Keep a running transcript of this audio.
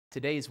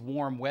Today's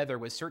warm weather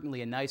was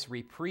certainly a nice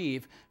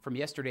reprieve from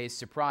yesterday's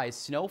surprise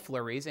snow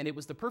flurries, and it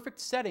was the perfect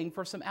setting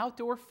for some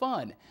outdoor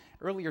fun.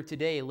 Earlier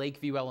today,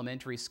 Lakeview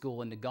Elementary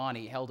School in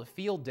Negaunee held a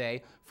field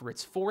day for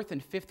its 4th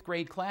and 5th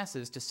grade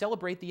classes to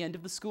celebrate the end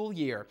of the school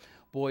year.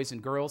 Boys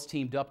and girls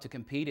teamed up to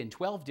compete in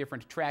 12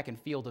 different track and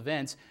field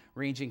events,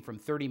 ranging from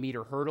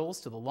 30-meter hurdles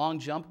to the long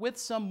jump, with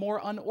some more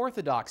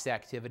unorthodox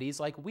activities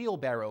like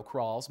wheelbarrow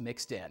crawls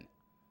mixed in.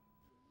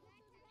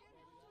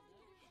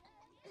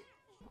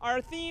 Our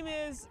theme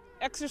is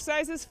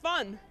exercise is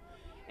fun,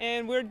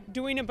 and we're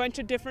doing a bunch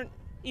of different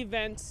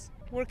events,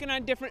 working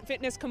on different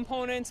fitness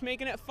components,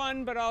 making it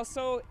fun, but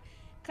also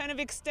kind of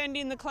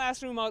extending the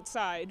classroom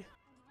outside.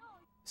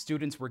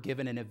 Students were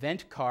given an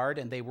event card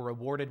and they were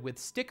awarded with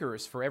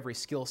stickers for every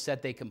skill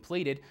set they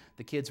completed.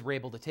 The kids were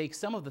able to take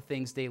some of the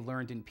things they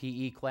learned in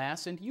PE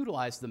class and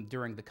utilize them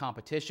during the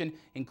competition,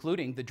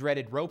 including the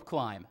dreaded rope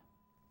climb.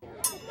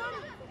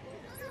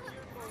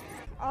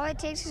 All it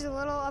takes is a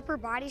little upper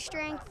body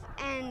strength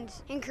and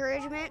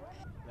encouragement.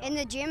 In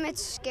the gym,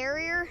 it's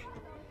scarier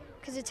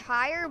because it's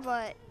higher,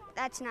 but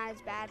that's not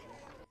as bad.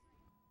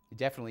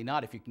 Definitely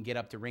not if you can get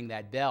up to ring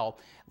that bell.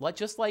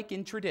 Just like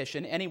in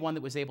tradition, anyone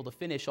that was able to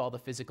finish all the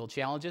physical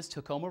challenges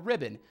took home a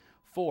ribbon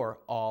for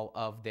all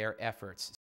of their efforts.